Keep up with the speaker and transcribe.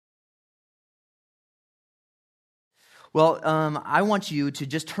Well, I want you to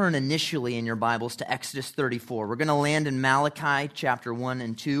just turn initially in your Bibles to Exodus 34. We're going to land in Malachi chapter 1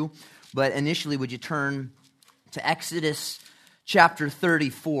 and 2, but initially would you turn to Exodus chapter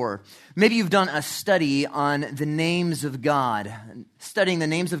 34. Maybe you've done a study on the names of God. Studying the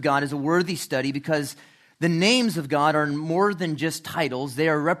names of God is a worthy study because the names of God are more than just titles. They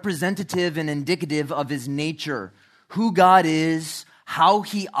are representative and indicative of His nature, who God is, how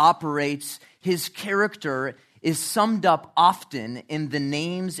He operates, His character is summed up often in the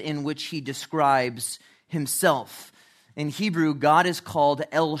names in which He describes Himself. In Hebrew, God is called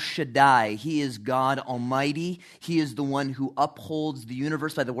El Shaddai. He is God Almighty. He is the one who upholds the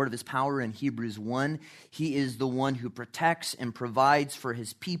universe by the word of His power in Hebrews 1. He is the one who protects and provides for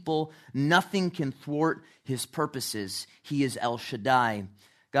His people. Nothing can thwart His purposes. He is El Shaddai.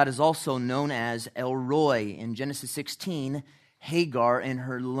 God is also known as El Roi. In Genesis 16, Hagar, in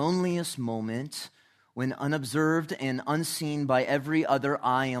her loneliest moment, when unobserved and unseen by every other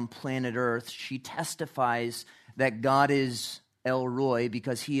eye on planet Earth, she testifies that God is El Roi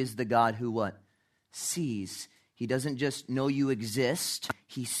because He is the God who what? Sees. He doesn't just know you exist.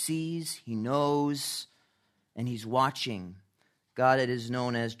 He sees, He knows, and He's watching. God is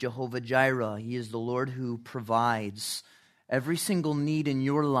known as Jehovah Jireh. He is the Lord who provides. Every single need in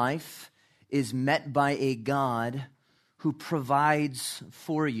your life is met by a God who provides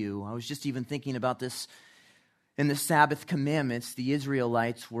for you. I was just even thinking about this in the Sabbath commandments. The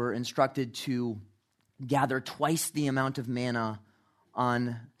Israelites were instructed to gather twice the amount of manna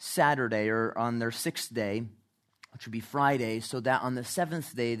on Saturday or on their sixth day, which would be Friday, so that on the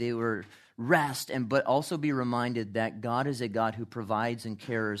seventh day they were rest, but also be reminded that God is a God who provides and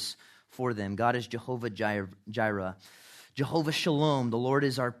cares for them. God is Jehovah Jireh. Jehovah Shalom, the Lord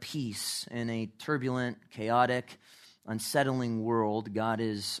is our peace. In a turbulent, chaotic, unsettling world, God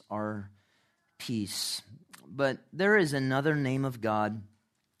is our peace. But there is another name of God,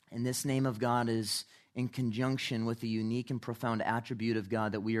 and this name of God is in conjunction with the unique and profound attribute of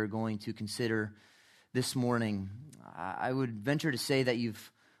God that we are going to consider this morning. I would venture to say that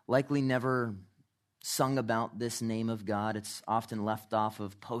you've likely never sung about this name of God. It's often left off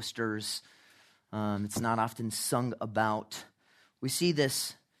of posters. It's not often sung about. We see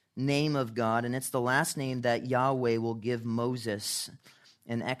this name of God, and it's the last name that Yahweh will give Moses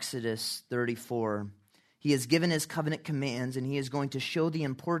in Exodus 34. He has given His covenant commands, and He is going to show the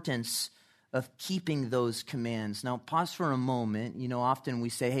importance of keeping those commands. Now, pause for a moment. You know, often we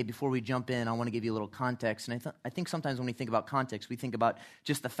say, hey, before we jump in, I want to give you a little context. And I think sometimes when we think about context, we think about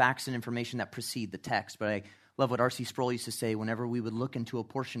just the facts and information that precede the text. But I love what R.C. Sproul used to say. Whenever we would look into a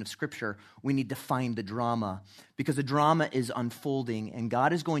portion of Scripture, we need to find the drama, because the drama is unfolding, and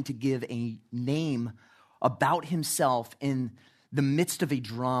God is going to give a name about Himself in the midst of a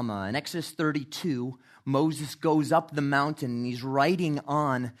drama. In Exodus 32, Moses goes up the mountain, and he's writing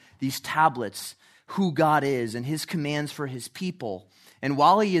on these tablets who God is and His commands for His people. And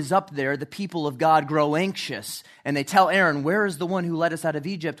while he is up there, the people of God grow anxious, and they tell Aaron, where is the one who led us out of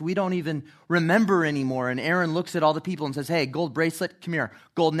Egypt? We don't even remember anymore. And Aaron looks at all the people and says, hey, gold bracelet, come here.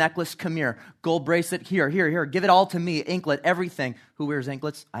 Gold necklace, come here. Gold bracelet, here. Give it all to me. Anklet, everything. Who wears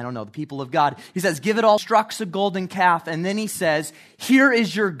anklets? I don't know. The people of God. He says, give it all. Struck a golden calf. And then he says, here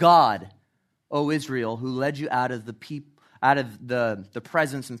is your God, O Israel, who led you out of the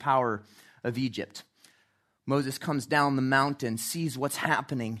presence and power of Egypt. Moses comes down the mountain, sees what's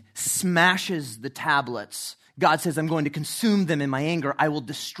happening, smashes the tablets. God says, I'm going to consume them in my anger. I will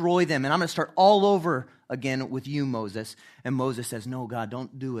destroy them, and I'm going to start all over again with you, Moses. And Moses says, no, God,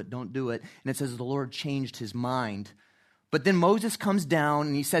 don't do it. And it says the Lord changed his mind. But then Moses comes down,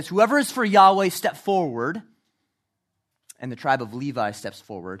 and he says, whoever is for Yahweh, step forward. And the tribe of Levi steps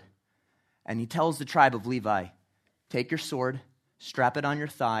forward. And he tells the tribe of Levi, take your sword, strap it on your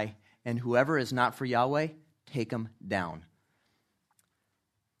thigh, and whoever is not for Yahweh, take them down.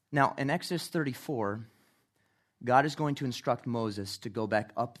 Now, in Exodus 34, God is going to instruct Moses to go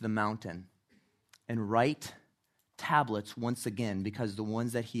back up the mountain and write tablets once again, because the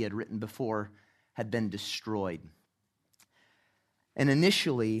ones that he had written before had been destroyed. And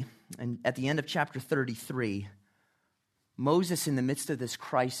initially, and at the end of chapter 33, Moses, in the midst of this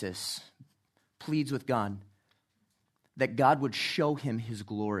crisis, pleads with God that God would show him His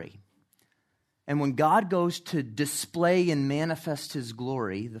glory. And when God goes to display and manifest His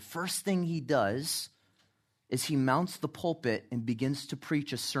glory, the first thing He does is He mounts the pulpit and begins to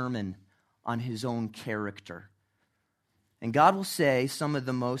preach a sermon on His own character. And God will say some of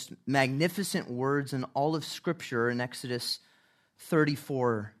the most magnificent words in all of Scripture in Exodus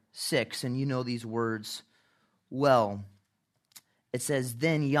 34:6, and you know these words well. It says,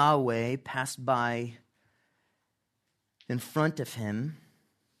 then Yahweh passed by in front of him.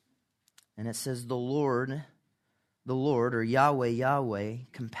 And it says, the Lord, or Yahweh, Yahweh,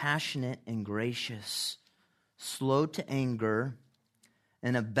 compassionate and gracious, slow to anger,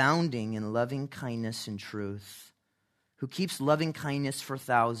 and abounding in loving kindness and truth, who keeps loving kindness for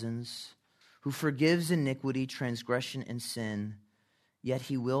thousands, who forgives iniquity, transgression, and sin, yet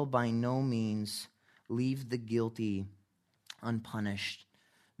he will by no means leave the guilty unpunished,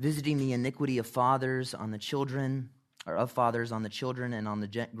 visiting the iniquity of fathers on the children, or of fathers on the children and on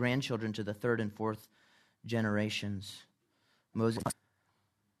the grandchildren to the third and fourth generations. Moses,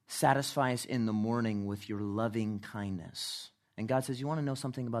 satisfy us in the morning with your loving kindness. And God says, you want to know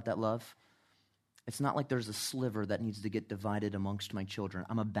something about that love? It's not like there's a sliver that needs to get divided amongst my children.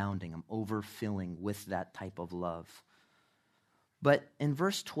 I'm abounding, I'm overfilling with that type of love. But in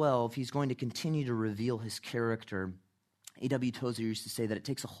verse 12, he's going to continue to reveal his character. A.W. Tozer used to say that it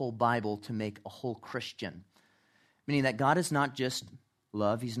takes a whole Bible to make a whole Christian, meaning that God is not just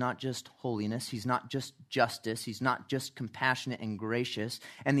love, he's not just holiness, he's not just justice, he's not just compassionate and gracious,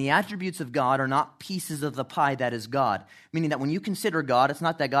 and the attributes of God are not pieces of the pie that is God, meaning that when you consider God, it's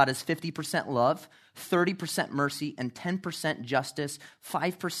not that God is 50% love, 30% mercy, and 10% justice,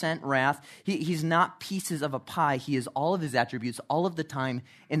 5% wrath. He's not pieces of a pie. He is all of his attributes all of the time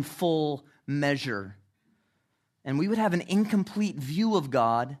in full measure. And we would have an incomplete view of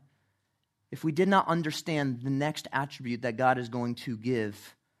God if we did not understand the next attribute that God is going to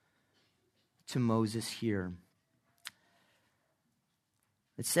give to Moses here.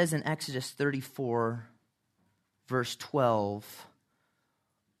 It says in Exodus 34, verse 12,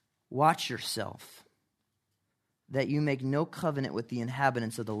 watch yourself, that you make no covenant with the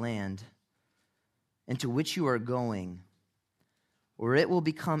inhabitants of the land into which you are going, or it will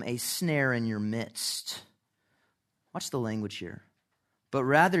become a snare in your midst. Watch the language here. But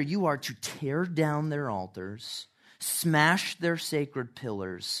rather you are to tear down their altars, smash their sacred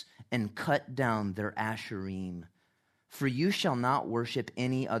pillars, and cut down their asherim. For you shall not worship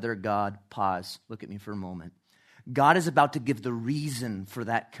any other god. Pause. Look at me for a moment. God is about to give the reason for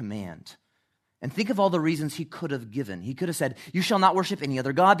that command. And think of all the reasons he could have given. He could have said, you shall not worship any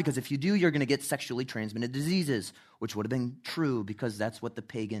other god, because if you do, you're going to get sexually transmitted diseases, which would have been true because that's what the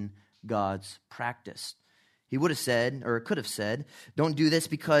pagan gods practiced. He would have said, or could have said, don't do this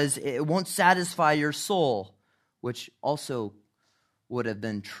because it won't satisfy your soul, which also would have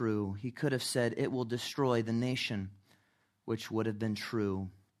been true. He could have said, it will destroy the nation, which would have been true.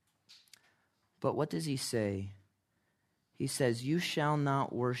 But what does he say? He says, you shall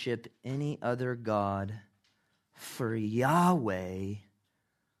not worship any other god, for Yahweh,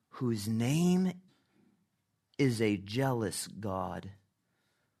 whose name is a jealous God.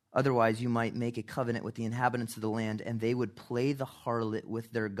 Otherwise, you might make a covenant with the inhabitants of the land, and they would play the harlot with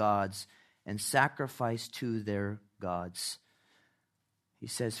their gods and sacrifice to their gods. He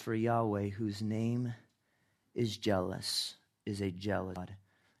says, for Yahweh, whose name is jealous, is a jealous God.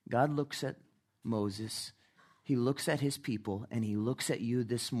 God looks at Moses, he looks at his people, and he looks at you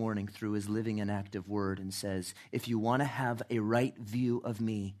this morning through his living and active word and says, if you want to have a right view of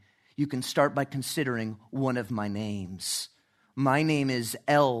me, you can start by considering one of my names. My name is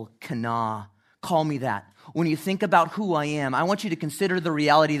El-Kanah. Call me that. When you think about who I am, I want you to consider the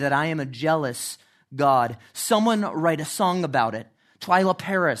reality that I am a jealous God. Someone write a song about it. Twyla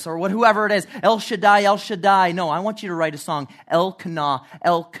Paris or whoever it is. El Shaddai, El Shaddai. No, I want you to write a song. El-Kanah,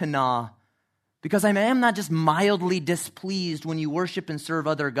 El-Kanah. Because I am not just mildly displeased when you worship and serve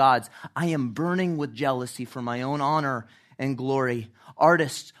other gods. I am burning with jealousy for my own honor and glory.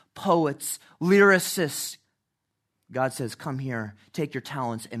 Artists, poets, lyricists, God says, come here, take your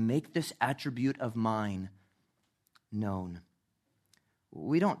talents, and make this attribute of mine known.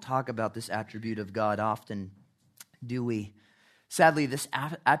 We don't talk about this attribute of God often, do we? Sadly, this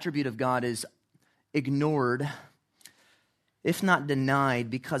attribute of God is ignored, if not denied,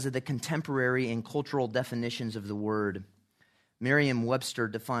 because of the contemporary and cultural definitions of the word. Merriam-Webster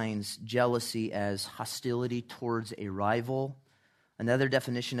defines jealousy as hostility towards a rival. Another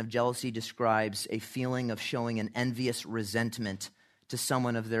definition of jealousy describes a feeling of showing an envious resentment to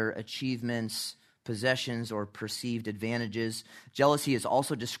someone of their achievements, possessions, or perceived advantages. Jealousy is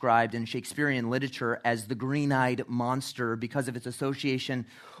also described in Shakespearean literature as the green-eyed monster because of its association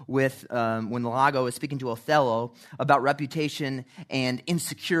with, when Iago is speaking to Othello about reputation and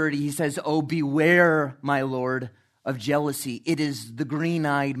insecurity, he says, oh, beware, my lord, of jealousy. It is the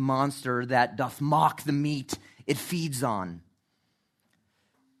green-eyed monster that doth mock the meat it feeds on.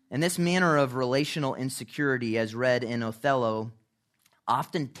 And this manner of relational insecurity, as read in Othello,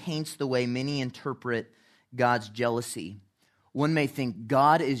 often taints the way many interpret God's jealousy. One may think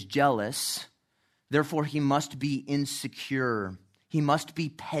God is jealous Therefore, he must be insecure. He must be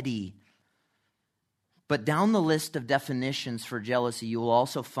petty. But down the list of definitions for jealousy, you will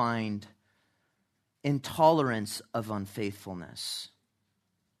also find intolerance of unfaithfulness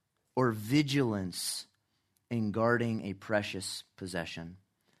or vigilance in guarding a precious possession.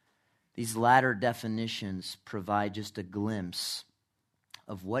 These latter definitions provide just a glimpse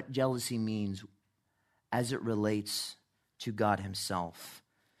of what jealousy means as it relates to God himself.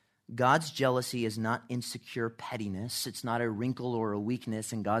 God's jealousy is not insecure pettiness. It's not a wrinkle or a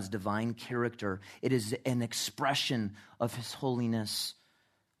weakness in God's divine character. It is an expression of his holiness,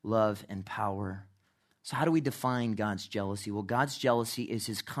 love, and power. So how do we define God's jealousy? Well, God's jealousy is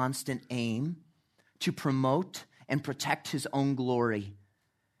his constant aim to promote and protect his own glory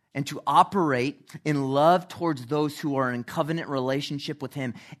and to operate in love towards those who are in covenant relationship with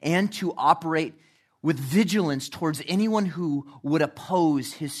him, and to operate with vigilance towards anyone who would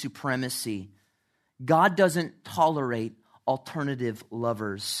oppose his supremacy. God doesn't tolerate alternative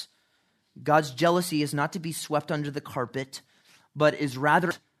lovers. God's jealousy is not to be swept under the carpet, but is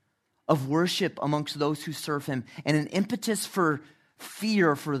rather of worship amongst those who serve him, and an impetus for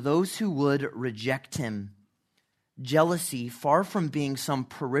fear for those who would reject him. Jealousy, far from being some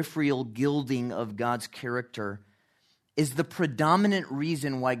peripheral gilding of God's character, is the predominant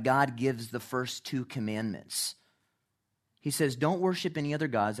reason why God gives the first two commandments. He says, don't worship any other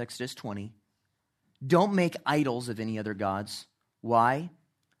gods, Exodus 20. Don't make idols of any other gods. Why?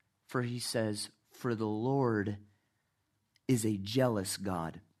 For he says, for the Lord is a jealous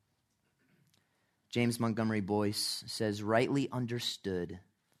God. James Montgomery Boyce says, rightly understood,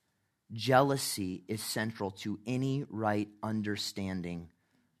 jealousy is central to any right understanding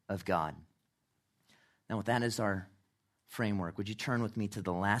of God. Now, with that as our framework, would you turn with me to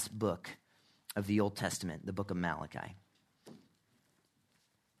the last book of the Old Testament, the book of Malachi?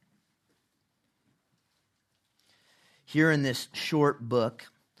 Here in this short book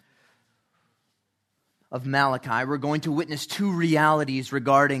of Malachi, we're going to witness two realities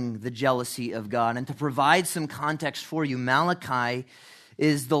regarding the jealousy of God. And to provide some context for you, Malachi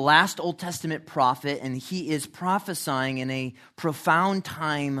is the last Old Testament prophet, and he is prophesying in a profound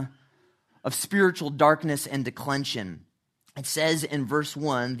time of spiritual darkness and declension. It says in verse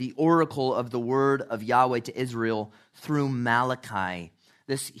 1, the oracle of the word of Yahweh to Israel through Malachi.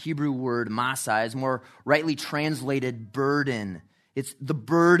 This Hebrew word, Masai, is more rightly translated burden. It's the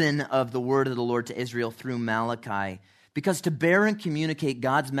burden of the word of the Lord to Israel through Malachi. Because to bear and communicate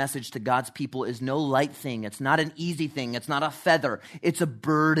God's message to God's people is no light thing. It's not an easy thing. It's not a feather. It's a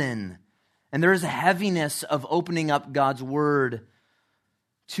burden. And there is a heaviness of opening up God's word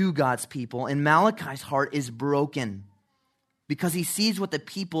to God's people. And Malachi's heart is broken because he sees what the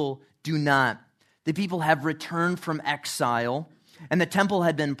people do not. The people have returned from exile, and the temple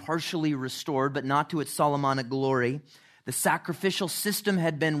had been partially restored, but not to its Solomonic glory. The sacrificial system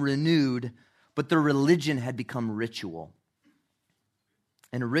had been renewed, but their religion had become ritual.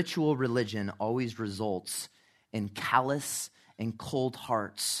 And a ritual religion always results in callous and cold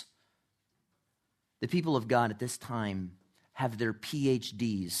hearts. The people of God at this time have their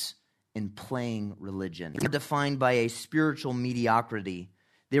PhDs in playing religion. They were defined by a spiritual mediocrity.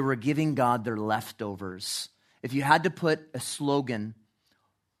 They were giving God their leftovers. If you had to put a slogan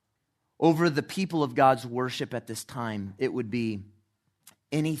over the people of God's worship at this time, it would be,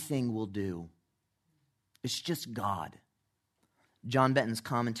 anything will do. It's just God. John Benton's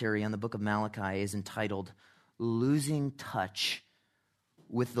commentary on the book of Malachi is entitled, Losing Touch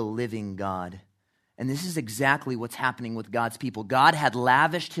with the Living God. And this is exactly what's happening with God's people. God had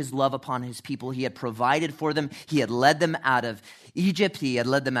lavished his love upon his people. He had provided for them. He had led them out of Egypt. He had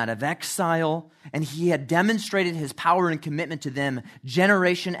led them out of exile. And he had demonstrated his power and commitment to them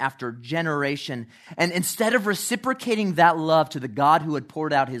generation after generation. And instead of reciprocating that love to the God who had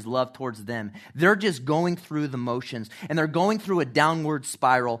poured out his love towards them, they're just going through the motions. And they're going through a downward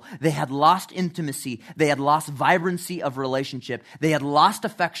spiral. They had lost intimacy. They had lost vibrancy of relationship. They had lost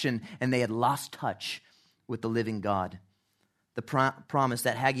affection. And they had lost touch with the living God. The promise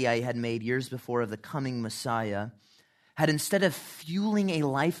that Haggai had made years before of the coming Messiah had, instead of fueling a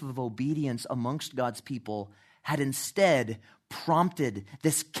life of obedience amongst God's people, had instead prompted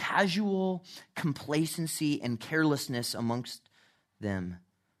this casual complacency and carelessness amongst them.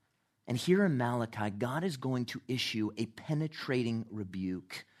 And here in Malachi, God is going to issue a penetrating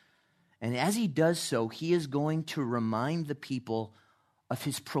rebuke. And as he does so, he is going to remind the people of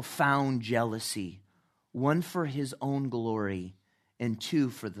his profound jealousy. One, for his own glory, and two,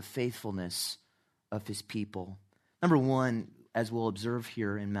 for the faithfulness of his people. Number one, as we'll observe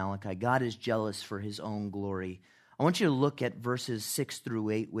here in Malachi, God is jealous for his own glory. I I want you to look at verses 6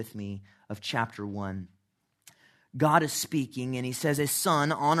 through 8 with me of chapter 1. God is speaking, and he says, a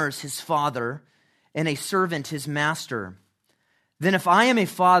son honors his father, and a servant his master. Then if I am a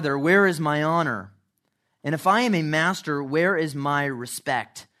father, where is my honor? And if I am a master, where is my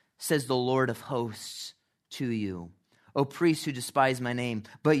respect? Says the Lord of hosts to you, O priests who despise my name.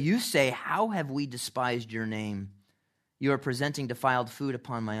 But you say, how have we despised your name? You are presenting defiled food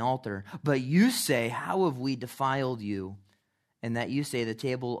upon my altar. But you say, how have we defiled you? And that you say, the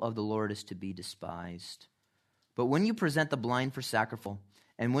table of the Lord is to be despised. But when you present the blind for sacrifice,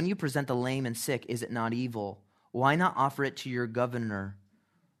 and when you present the lame and sick, is it not evil? Why not offer it to your governor?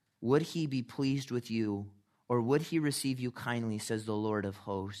 Would he be pleased with you, or would he receive you kindly, says the Lord of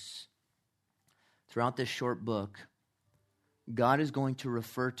hosts? Throughout this short book, God is going to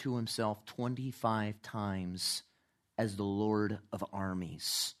refer to himself 25 times as the Lord of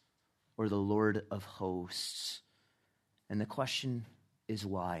armies, or the Lord of hosts. And the question is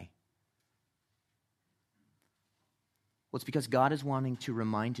why? Well, it's because God is wanting to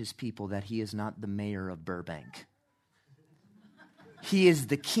remind his people that he is not the mayor of Burbank. He is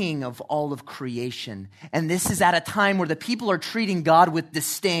the king of all of creation. And this is at a time where the people are treating God with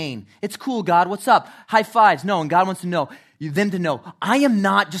disdain. It's cool, God, what's up? High fives. No, and God wants them to know, I am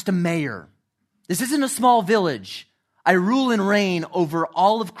not just a mayor. This isn't a small village. I rule and reign over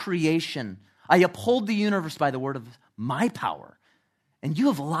all of creation. I uphold the universe by the word of my power. And you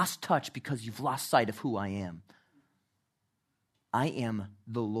have lost touch because you've lost sight of who I am. I am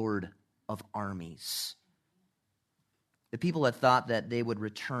the Lord of armies. The people had thought that they would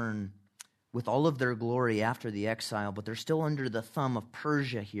return with all of their glory after the exile, but they're still under the thumb of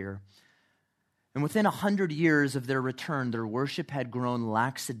Persia here. And within 100 years of their return, their worship had grown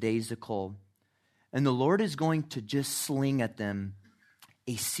lackadaisical. And the Lord is going to just sling at them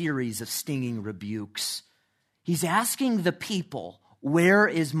a series of stinging rebukes. He's asking the people, where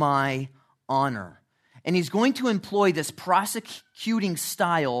is my honor? And he's going to employ this prosecuting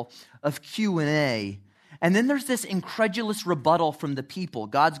style of Q&A. And then there's this incredulous rebuttal from the people.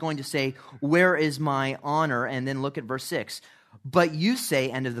 God's going to say, where is my honor? And then look at verse 6. But you say,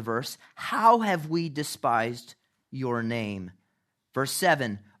 end of the verse, how have we despised your name? Verse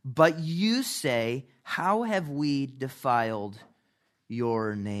 7, but you say, how have we defiled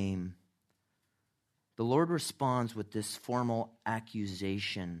your name? The Lord responds with this formal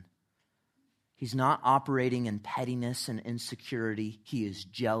accusation. He's not operating in pettiness and insecurity. He is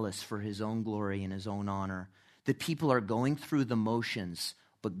jealous for his own glory and his own honor. The people are going through the motions,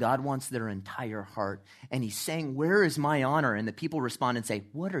 but God wants their entire heart. And he's saying, where is my honor? And the people respond and say,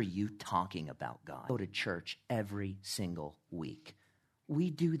 what are you talking about, God? Go to church every single week. We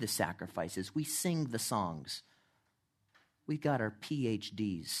do the sacrifices. We sing the songs. We got our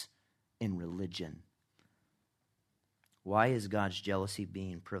PhDs in religion. Why is God's jealousy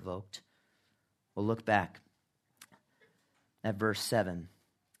being provoked? Well, look back at verse 7.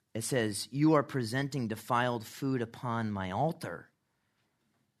 It says, you are presenting defiled food upon my altar.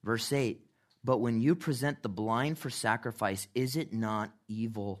 Verse 8, but when you present the blind for sacrifice, is it not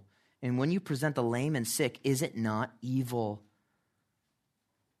evil? And when you present the lame and sick, is it not evil?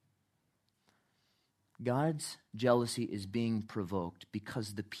 God's jealousy is being provoked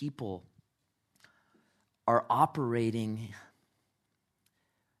because the people are operating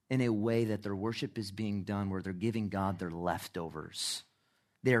in a way that their worship is being done where they're giving God their leftovers.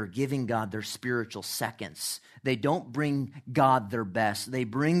 They're giving God their spiritual seconds. They don't bring God their best. They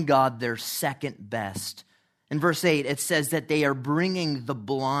bring God their second best. In verse 8, it says that they are bringing the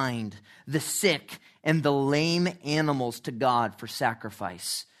blind, the sick, and the lame animals to God for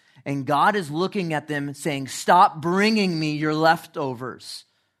sacrifice. And God is looking at them saying, stop bringing me your leftovers.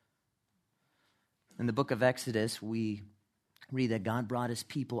 In the book of Exodus, we read that God brought his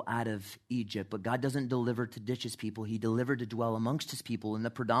people out of Egypt, but God doesn't deliver to ditch his people. He delivered to dwell amongst his people. And the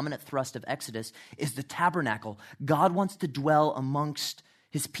predominant thrust of Exodus is the tabernacle. God wants to dwell amongst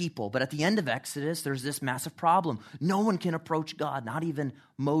his people. But at the end of Exodus, there's this massive problem. No one can approach God. Not even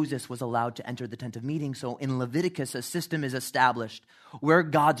Moses was allowed to enter the tent of meeting. So in Leviticus, a system is established where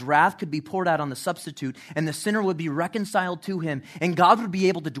God's wrath could be poured out on the substitute and the sinner would be reconciled to him. And God would be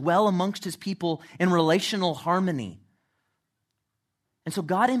able to dwell amongst his people in relational harmony. And so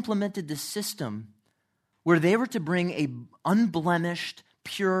God implemented this system where they were to bring a unblemished,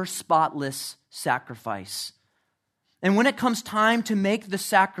 pure, spotless sacrifice. And when it comes time to make the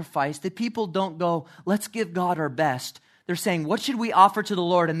sacrifice, the people don't go, let's give God our best. They're saying, what should we offer to the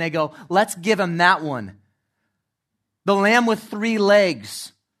Lord? And they go, let's give him that one. The lamb with 3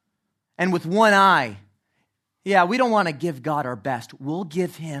 legs and with 1 eye. Yeah, we don't want to give God our best. We'll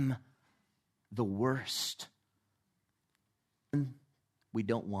give him the worst. we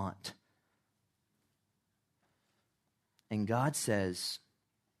don't want. And God says,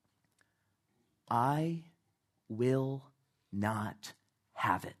 I will not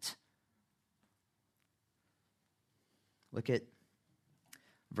have it. Look at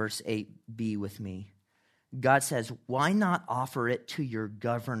verse 8b with me. God says, why not offer it to your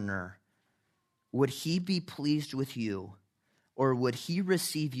governor? Would he be pleased with you, or would he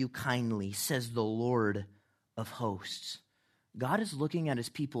receive you kindly, says the Lord of hosts. God is looking at his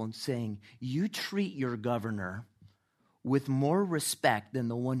people and saying, you treat your governor with more respect than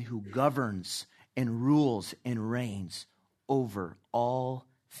the one who governs and rules and reigns over all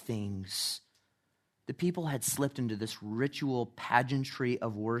things. The people had slipped into this ritual pageantry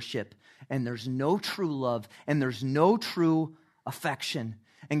of worship, and there's no true love, and there's no true affection.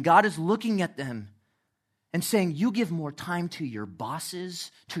 And God is looking at them and saying, you give more time to your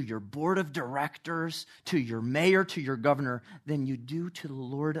bosses, to your board of directors, to your mayor, to your governor, than you do to the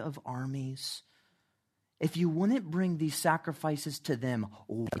Lord of armies. If you wouldn't bring these sacrifices to them,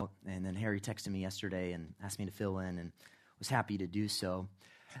 and then Harry texted me yesterday and asked me to fill in, and was happy to do so.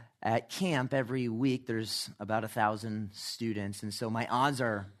 At camp every week, there's about 1,000 students, and so my odds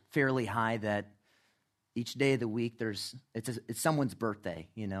are fairly high that each day of the week it's someone's birthday,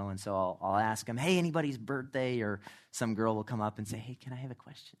 and so I'll ask them, hey, anybody's birthday? Or some girl will come up and say, hey, can I have a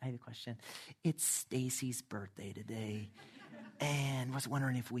question? I have a question. It's Stacy's birthday today, and was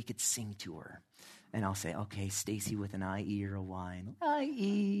wondering if we could sing to her. And I'll say, okay, Stacy with an I-E or a Y,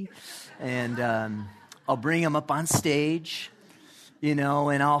 I-E. And I'll bring them up on stage, and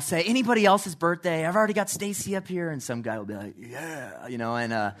I'll say, anybody else's birthday? I've already got Stacy up here. And some guy will be like, yeah,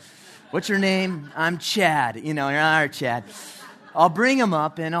 and what's your name? I'm Chad, you're all right, Chad. I'll bring them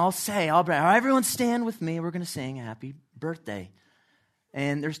up and I'll say, everyone stand with me. We're going to sing happy birthday.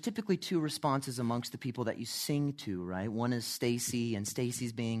 And there's typically two responses amongst the people that you sing to, right? One is Stacy, and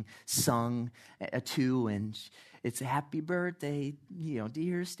Stacy's being sung to, and it's a happy birthday,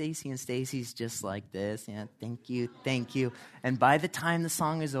 dear Stacy, and Stacy's just like this, thank you. And by the time the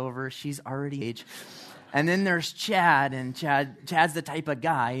song is over, she's already aged. And then there's Chad, and Chad's the type of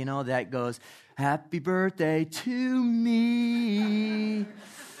guy, that goes, happy birthday to me.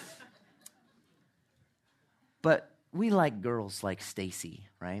 But we like girls like Stacy,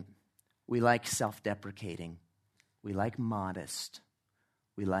 right? We like self-deprecating. We like modest.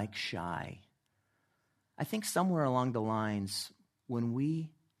 We like shy. I think somewhere along the lines, when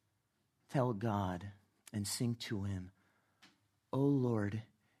we tell God and sing to him, oh Lord,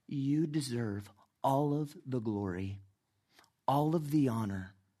 you deserve all of the glory, all of the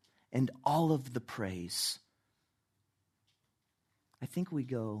honor, and all of the praise, I think we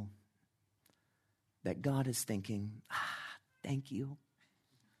go, that God is thinking, thank you.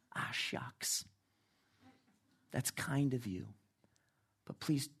 Shucks. That's kind of you. But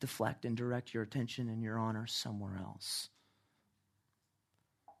please deflect and direct your attention and your honor somewhere else.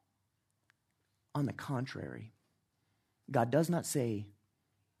 On the contrary, God does not say,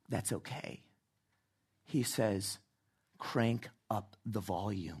 that's okay. He says, crank up the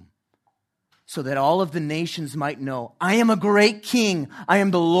volume, so that all of the nations might know, I am a great king. I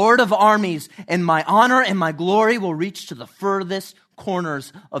am the Lord of armies, and my honor and my glory will reach to the furthest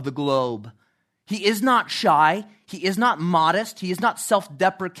corners of the globe. He is not shy. He is not modest. He is not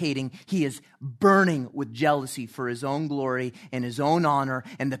self-deprecating. He is burning with jealousy for his own glory and his own honor,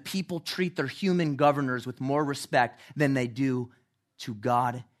 and the people treat their human governors with more respect than they do to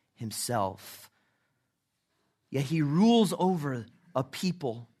God himself. Yet he rules over a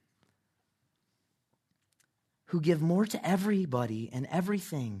people who give more to everybody and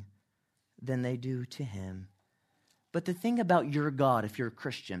everything than they do to him. But the thing about your God, if you're a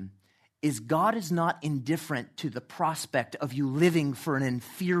Christian, is God is not indifferent to the prospect of you living for an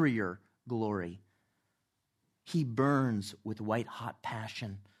inferior glory. He burns with white-hot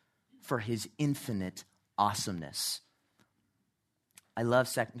passion for his infinite awesomeness. I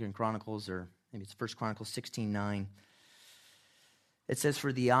love 2 Chronicles, or maybe it's 1 Chronicles 16:9. It says,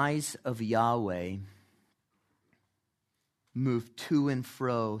 for the eyes of Yahweh move to and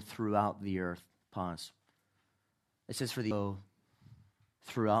fro throughout the earth. Pause. It says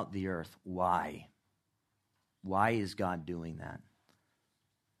throughout the earth. Why? Why is God doing that?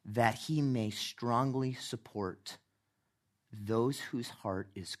 That he may strongly support those whose heart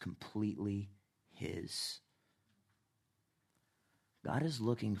is completely his. God is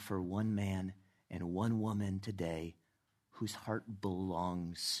looking for one man and one woman today whose heart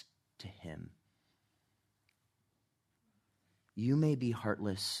belongs to him. You may be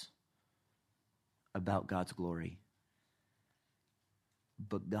heartless about God's glory,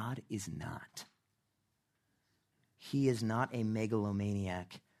 but God is not. he is not a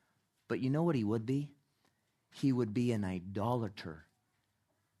megalomaniac. But you know what he would be? He would be an idolater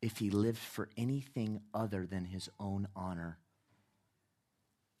if he lived for anything other than his own honor.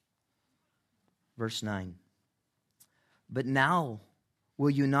 Verse 9. But now will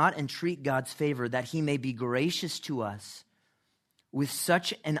you not entreat God's favor that he may be gracious to us? With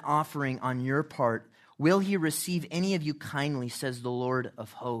such an offering on your part, will he receive any of you kindly, says the Lord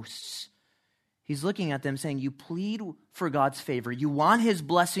of hosts. He's looking at them saying, you plead for God's favor. You want his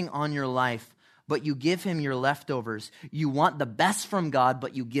blessing on your life, but you give him your leftovers. You want the best from God,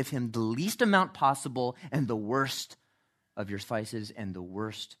 but you give him the least amount possible and the worst of your spices and the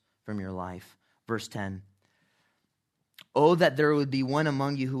worst from your life. Verse 10. Oh, that there would be one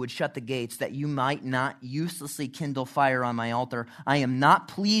among you who would shut the gates, that you might not uselessly kindle fire on my altar. I am not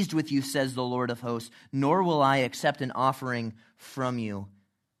pleased with you, says the Lord of hosts, nor will I accept an offering from you.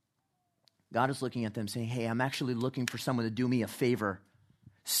 God is looking at them saying, hey, I'm actually looking for someone to do me a favor.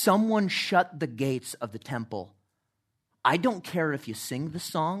 Someone shut the gates of the temple. I don't care if you sing the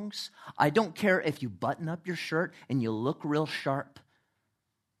songs. I don't care if you button up your shirt and you look real sharp.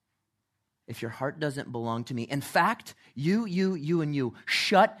 If your heart doesn't belong to me. In fact, you,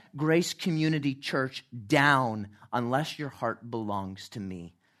 shut Grace Community Church down unless your heart belongs to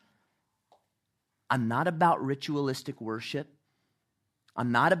me. I'm not about ritualistic worship.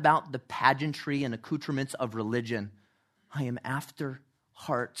 I'm not about the pageantry and accoutrements of religion. I am after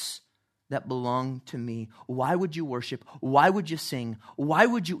hearts that belong to me. Why would you worship? Why would you sing? Why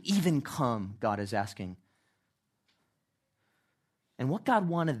would you even come? God is asking. And what God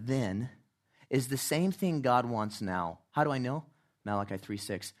wanted then is the same thing God wants now. How do I know? Malachi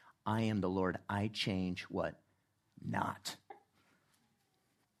 3:6. I am the Lord. I change what? Not.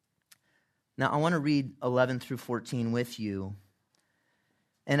 Now, I want to read 11 through 14 with you.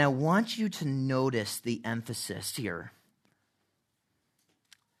 And I want you to notice the emphasis here.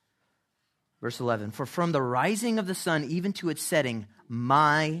 Verse 11, for from the rising of the sun even to its setting,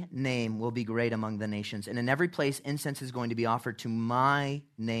 my name will be great among the nations. And in every place incense is going to be offered to my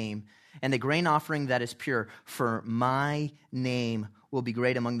name. And a grain offering that is pure, for my name will be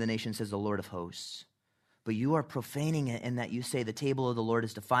great among the nations, says the Lord of hosts. But you are profaning it in that you say the table of the Lord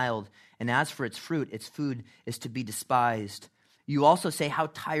is defiled. And as for its fruit, its food is to be despised. You also say how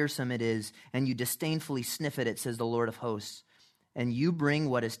tiresome it is, and you disdainfully sniff at it, says the Lord of hosts. And you bring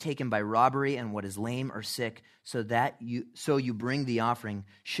what is taken by robbery and what is lame or sick, so you bring the offering.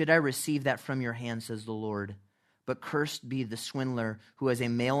 Should I receive that from your hand, says the Lord? But cursed be the swindler who has a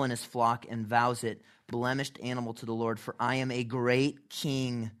male in his flock and vows it, blemished animal to the Lord. For I am a great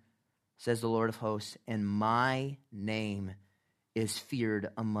king, says the Lord of hosts, and my name is feared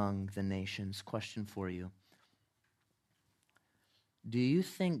among the nations. Question for you. Do you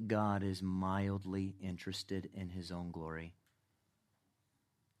think God is mildly interested in his own glory?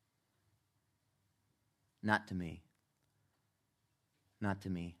 Not to me. Not to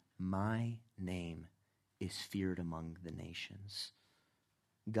me. My name is feared among the nations.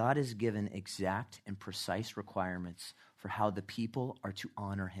 God has given exact and precise requirements for how the people are to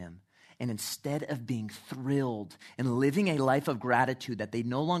honor him. And instead of being thrilled and living a life of gratitude that they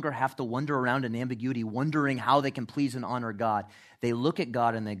no longer have to wander around in ambiguity, wondering how they can please and honor God, they look at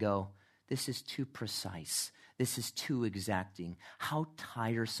God and they go, this is too precise. This is too exacting. How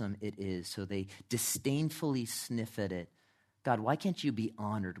tiresome it is. So they disdainfully sniff at it. God, why can't you be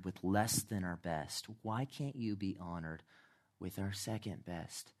honored with less than our best? Why can't you be honored with our second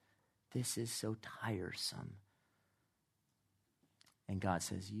best? This is so tiresome. And God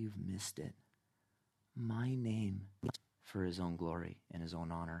says, you've missed it. My name for his own glory and his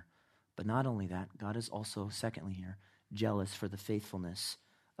own honor. But not only that, God is also, secondly here, jealous for the faithfulness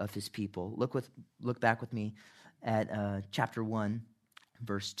of his people. Look back with me at chapter 1,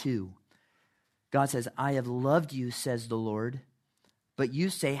 verse 2. God says, I have loved you, says the Lord. But you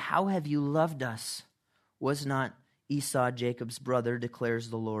say, how have you loved us? Was not Esau Jacob's brother, declares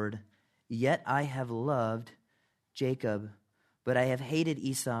the Lord. Yet I have loved Jacob, but I have hated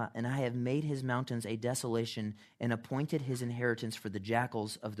Esau, and I have made his mountains a desolation and appointed his inheritance for the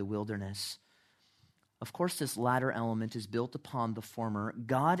jackals of the wilderness. Of course, this latter element is built upon the former.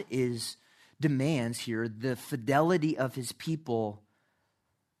 God demands here the fidelity of his people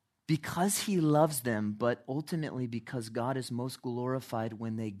because he loves them, but ultimately because God is most glorified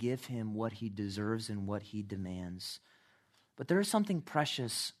when they give him what he deserves and what he demands. But there is something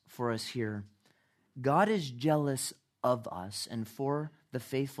precious for us here. God is jealous of us and for the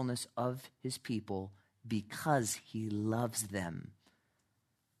faithfulness of his people because he loves them.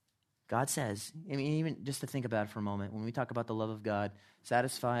 God says, I mean, even just to think about it for a moment, when we talk about the love of God,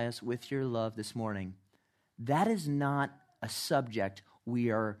 satisfy us with your love this morning. that is not a subject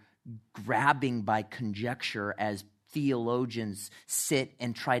we are grabbing by conjecture as theologians sit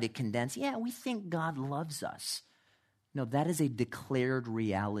and try to condense. Yeah, we think God loves us. No, that is a declared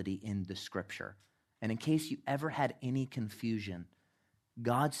reality in the Scripture. And in case you ever had any confusion,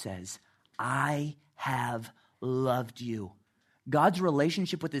 God says, I have loved you. God's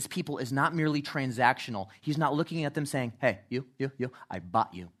relationship with his people is not merely transactional. He's not looking at them saying, hey, you, I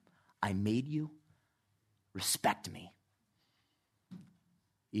bought you. I made you. Respect me.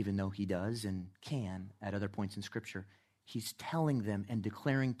 Even though he does and can at other points in Scripture, he's telling them and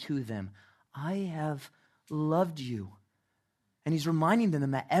declaring to them, I have loved you. And he's reminding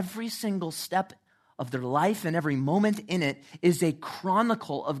them that every single step of their life and every moment in it is a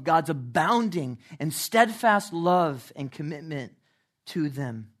chronicle of God's abounding and steadfast love and commitment to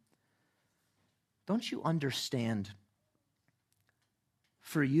them. Don't you understand,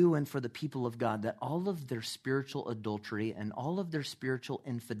 for you and for the people of God, that all of their spiritual adultery and all of their spiritual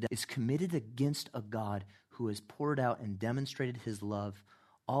infidelity is committed against a God who has poured out and demonstrated his love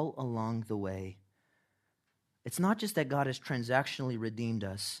all along the way? It's not just that God has transactionally redeemed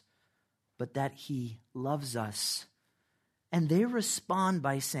us, but that he loves us. And they respond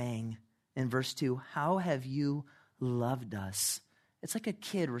by saying in verse 2, how have you loved us? It's like a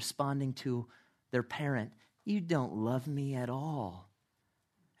kid responding to their parent, you don't love me at all.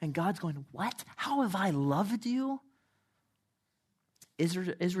 And God's going, what? How have I loved you?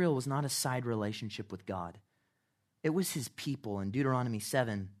 Israel was not a side relationship with God. It was his people. In Deuteronomy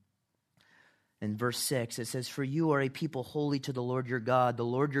 7, in verse 6, it says, for you are a people holy to the Lord your God. The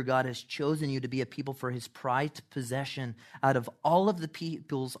Lord your God has chosen you to be a people for his prized possession out of all of the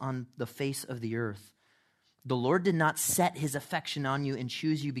peoples on the face of the earth. The Lord did not set his affection on you and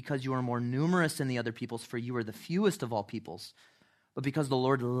choose you because you are more numerous than the other peoples, for you are the fewest of all peoples. But because the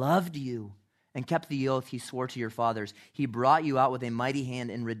Lord loved you and kept the oath he swore to your fathers, he brought you out with a mighty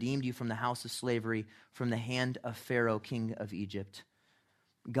hand and redeemed you from the house of slavery, from the hand of Pharaoh, king of Egypt.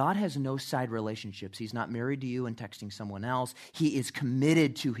 God has no side relationships. He's not married to you and texting someone else. He is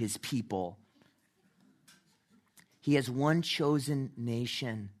committed to his people. He has one chosen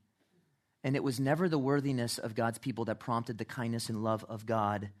nation. And it was never the worthiness of God's people that prompted the kindness and love of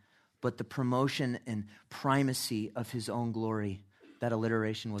God, but the promotion and primacy of his own glory. That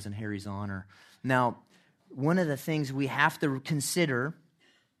alliteration was in Harry's honor. Now, one of the things we have to consider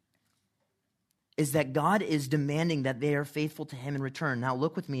is that God is demanding that they are faithful to him in return. Now,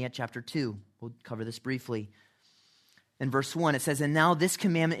 look with me at chapter 2. We'll cover this briefly. In verse 1, it says, and now this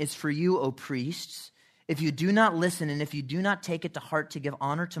commandment is for you, O priests. If you do not listen and if you do not take it to heart to give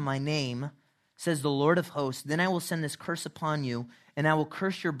honor to my name, says the Lord of hosts, then I will send this curse upon you, and I will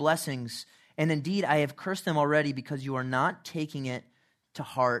curse your blessings. And indeed, I have cursed them already because you are not taking it to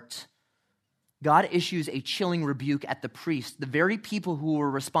heart. God issues a chilling rebuke at the priests, the very people who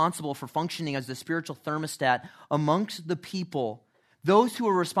were responsible for functioning as the spiritual thermostat amongst the people. Those who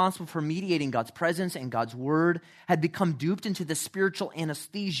were responsible for mediating God's presence and God's word had become duped into the spiritual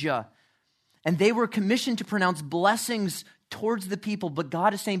anesthesia. And they were commissioned to pronounce blessings towards the people. But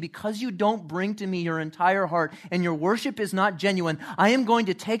God is saying, because you don't bring to me your entire heart and your worship is not genuine, I am going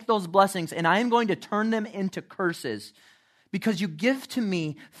to take those blessings and I am going to turn them into curses. Because you give to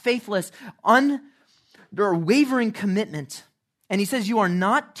me faithless, unwavering commitment. And he says, you are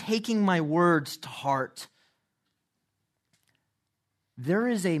not taking my words to heart. There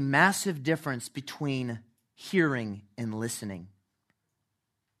is a massive difference between hearing and listening.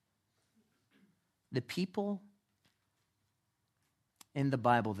 The people in the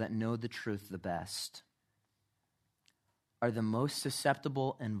Bible that know the truth the best are the most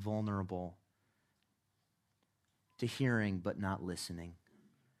susceptible and vulnerable to hearing but not listening,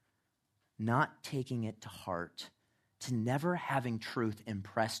 not taking it to heart, to never having truth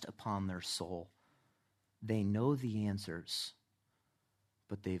impressed upon their soul. They know the answers,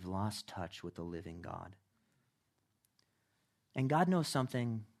 but they've lost touch with the living God. And God knows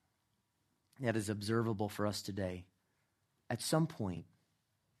something that is observable for us today. At some point,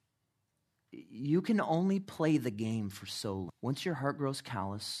 you can only play the game for so long. Once your heart grows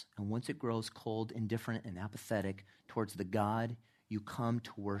callous, and once it grows cold, indifferent, and apathetic towards the God you come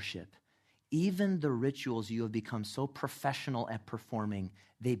to worship, even the rituals you have become so professional at performing,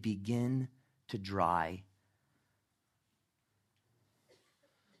 they begin to dry.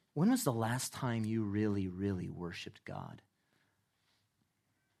 When was the last time you really, really worshiped God?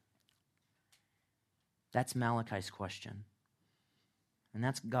 That's Malachi's question. And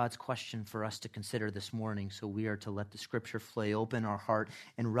that's God's question for us to consider this morning. So we are to let the scripture flay open our heart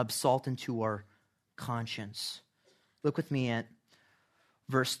and rub salt into our conscience. Look with me at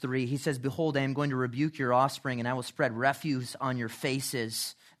verse 3. He says, behold, I am going to rebuke your offspring, and I will spread refuse on your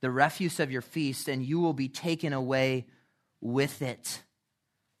faces, the refuse of your feast, and you will be taken away with it.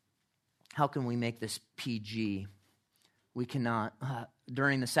 How can we make this PG? We cannot.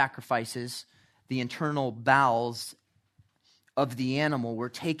 During the sacrifices, the internal bowels of the animal were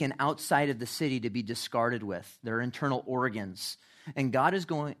taken outside of the city to be discarded with, their internal organs. And God is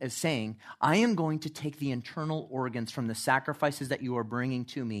saying, I am going to take the internal organs from the sacrifices that you are bringing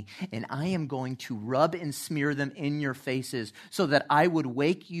to me, and I am going to rub and smear them in your faces so that I would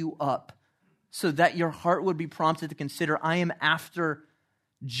wake you up, so that your heart would be prompted to consider, I am after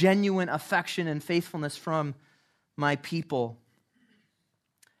genuine affection and faithfulness from my people.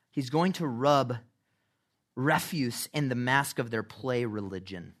 He's going to rub refuse in the mask of their play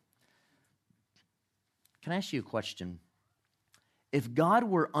religion. Can I ask you a question? If God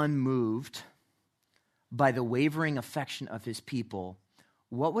were unmoved by the wavering affection of his people,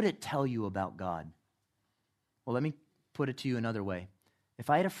 what would it tell you about God? Well, let me put it to you another way. If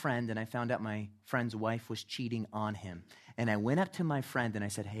I had a friend and I found out my friend's wife was cheating on him, and I went up to my friend and I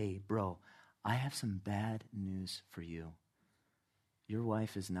said, hey, bro, I have some bad news for you. Your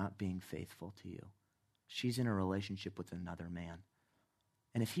wife is not being faithful to you. She's in a relationship with another man.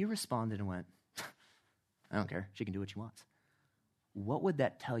 And if he responded and went, I don't care, she can do what she wants, what would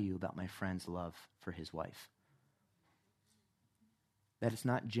that tell you about my friend's love for his wife? That it's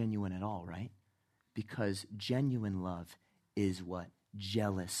not genuine at all, right? Because genuine love is what?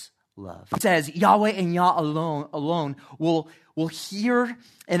 Jealous love. It says Yahweh and Yah alone will hear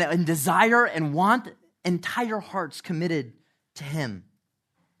and desire and want entire hearts committed to him.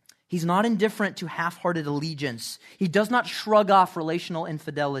 He's not indifferent to half-hearted allegiance. He does not shrug off relational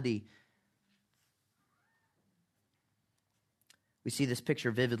infidelity. We see this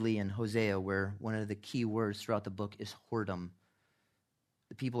picture vividly in Hosea, where one of the key words throughout the book is whoredom.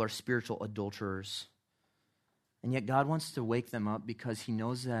 The people are spiritual adulterers. And yet God wants to wake them up because he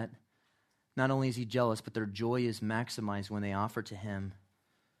knows that not only is he jealous, but their joy is maximized when they offer to him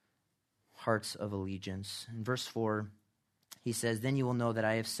hearts of allegiance. In verse 4, he says, then you will know that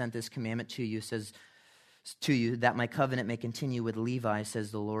I have sent this commandment to you, says to you, that my covenant may continue with Levi, says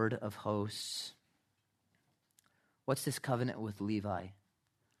the Lord of hosts. What's this covenant with Levi?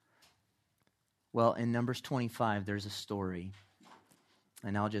 Well, in Numbers 25, there's a story,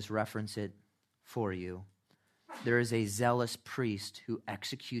 and I'll just reference it for you. There is a zealous priest who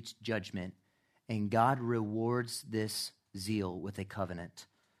executes judgment, and God rewards this zeal with a covenant.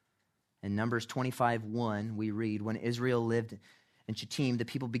 In Numbers 25:1, we read, when Israel lived in Shittim, the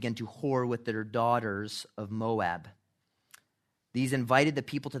people began to whore with their daughters of Moab. These invited the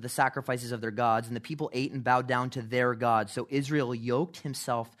people to the sacrifices of their gods, and the people ate and bowed down to their gods. So Israel yoked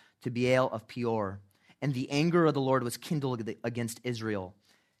himself to Baal of Peor, and the anger of the Lord was kindled against Israel.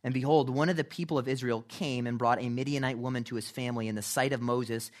 And behold, one of the people of Israel came and brought a Midianite woman to his family in the sight of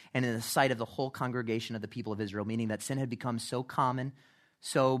Moses and in the sight of the whole congregation of the people of Israel, meaning that sin had become so common,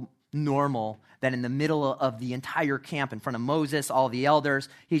 so normal, that in the middle of the entire camp, in front of Moses, all the elders,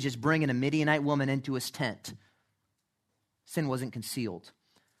 he's just bringing a Midianite woman into his tent. Sin wasn't concealed.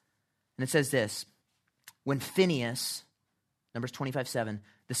 And it says this, when Phinehas, Numbers 25:7,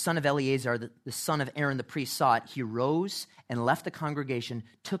 the son of Eleazar, the son of Aaron the priest, saw it, he rose and left the congregation,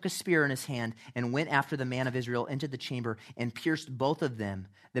 took a spear in his hand, and went after the man of Israel into the chamber and pierced both of them,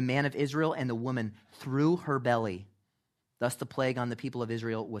 the man of Israel and the woman, through her belly. Thus the plague on the people of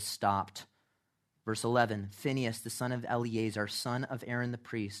Israel was stopped. Verse 11, Phinehas, the son of Eleazar, son of Aaron the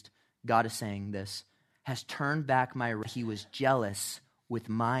priest, God is saying this, has turned back my wrath. He was jealous with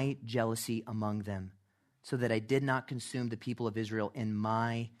my jealousy among them, so that I did not consume the people of Israel in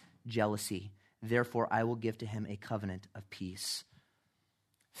my jealousy. Therefore, I will give to him a covenant of peace.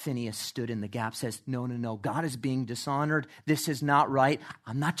 Phinehas stood in the gap, says, no, God is being dishonored. This is not right.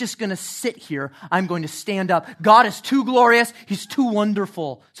 I'm not just going to sit here. I'm going to stand up. God is too glorious. He's too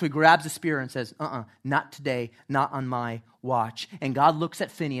wonderful. So he grabs a spear and says, not today, not on my watch. And God looks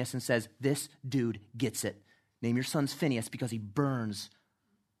at Phinehas and says, this dude gets it. Name your son's Phinehas because he burns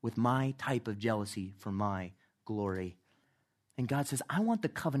with my type of jealousy for my glory. And God says, I want the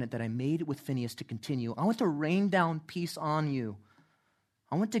covenant that I made with Phinehas to continue. I want to rain down peace on you.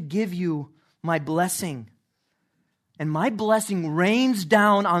 I want to give you my blessing. And my blessing rains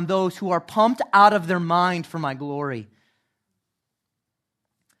down on those who are pumped out of their mind for my glory.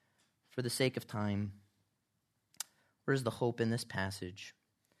 For the sake of time, where's the hope in this passage?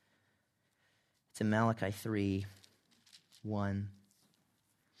 It's in Malachi 3:1.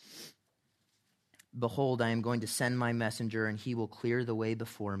 Behold, I am going to send my messenger, and he will clear the way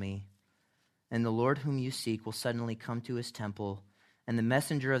before me. And the Lord whom you seek will suddenly come to his temple, and the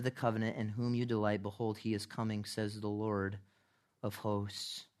messenger of the covenant in whom you delight. Behold, he is coming, says the Lord of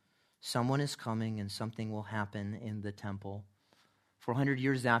hosts. Someone is coming and something will happen in the temple. 400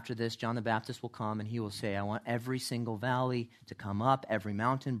 years after this, John the Baptist will come and he will say, I want every single valley to come up, every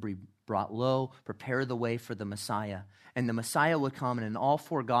mountain be brought low, prepare the way for the Messiah. And the Messiah would come, and in all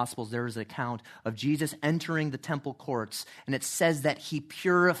four Gospels there is an account of Jesus entering the temple courts, and it says that he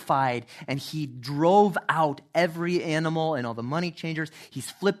purified and he drove out every animal and all the money changers.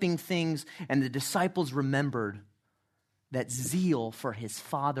 He's flipping things, and the disciples remembered that zeal for his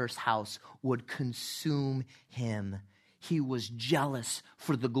Father's house would consume him. He was jealous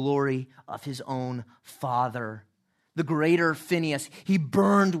for the glory of his own Father. The greater Phineas, he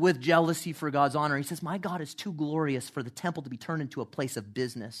burned with jealousy for God's honor. He says, my God is too glorious for the temple to be turned into a place of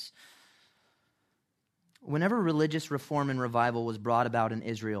business. Whenever religious reform and revival was brought about in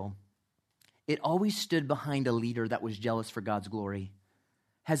Israel, it always stood behind a leader that was jealous for God's glory.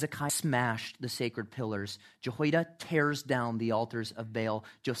 Hezekiah smashed the sacred pillars. Jehoiada tears down the altars of Baal.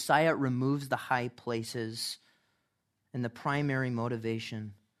 Josiah removes the high places. And the primary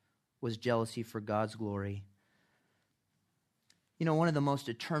motivation was jealousy for God's glory. You know, one of the most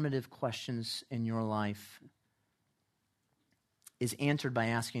determinative questions in your life is answered by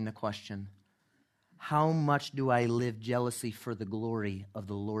asking the question, how much do I live jealously for the glory of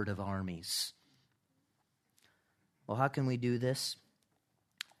the Lord of armies? Well, how can we do this?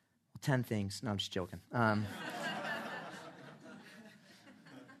 10 things. No, I'm just joking.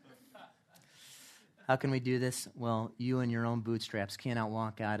 How can we do this? Well, you and your own bootstraps cannot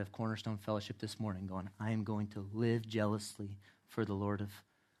walk out of Cornerstone Fellowship this morning going, I am going to live jealously for the Lord of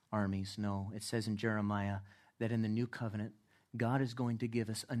armies. No, it says in Jeremiah that in the new covenant, God is going to give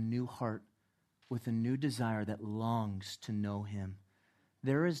us a new heart with a new desire that longs to know him.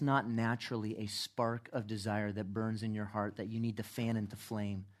 There is not naturally a spark of desire that burns in your heart that you need to fan into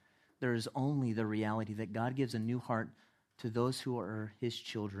flame. There is only the reality that God gives a new heart to those who are his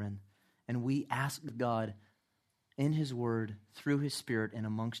children. And we ask God in his word, through his Spirit and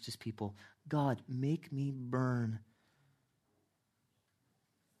amongst his people, God, make me burn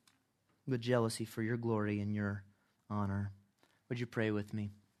with jealousy for your glory and your honor. Would you pray with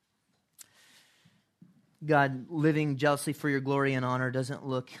me? God, living jealously for your glory and honor doesn't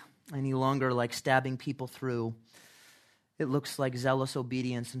look any longer like stabbing people through. It looks like zealous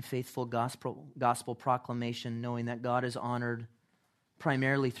obedience and faithful gospel proclamation, knowing that God is honored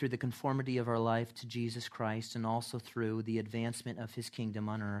primarily through the conformity of our life to Jesus Christ and also through the advancement of his kingdom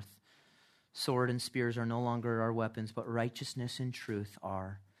on earth. Sword and spears are no longer our weapons, but righteousness and truth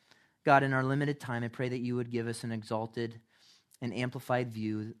are. God, in our limited time, I pray that you would give us an exalted and amplified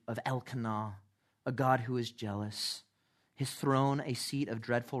view of Elkanah, a God who is jealous, his throne a seat of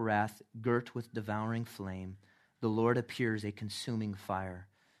dreadful wrath, girt with devouring flame. The Lord appears a consuming fire,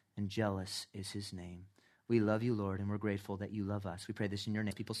 and jealous is his name. We love you, Lord, and we're grateful that you love us. We pray this in your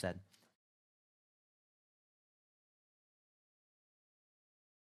name. People said,